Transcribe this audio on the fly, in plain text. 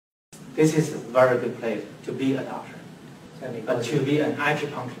this is a very good place to be a doctor, but to be an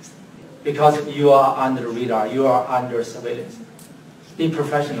acupuncturist. Because you are under the radar, you are under surveillance. Be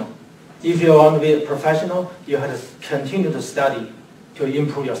professional. If you want to be a professional, you have to continue to study to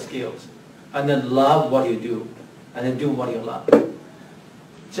improve your skills. And then love what you do, and then do what you love.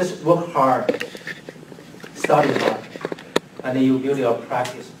 Just work hard, study hard, and then you build your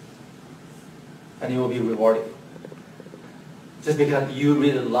practice, and you will be rewarded. Just because you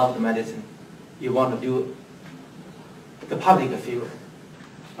really love the medicine, you want to do the public a favor.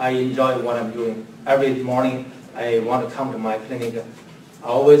 I enjoy what I'm doing. Every morning, I want to come to my clinic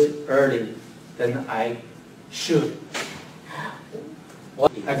always early than I should.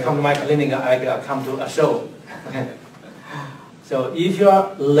 I come to my clinic, I come to a show. Okay. So if you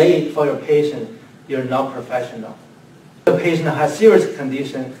are late for your patient, you're not professional. The patient has serious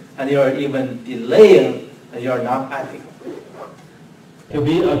condition and you're even delaying, and you're not ethical. To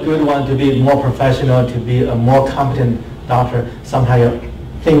be a good one, to be more professional, to be a more competent doctor, sometimes you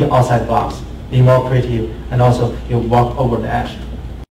think outside the box, be more creative, and also you walk over the edge.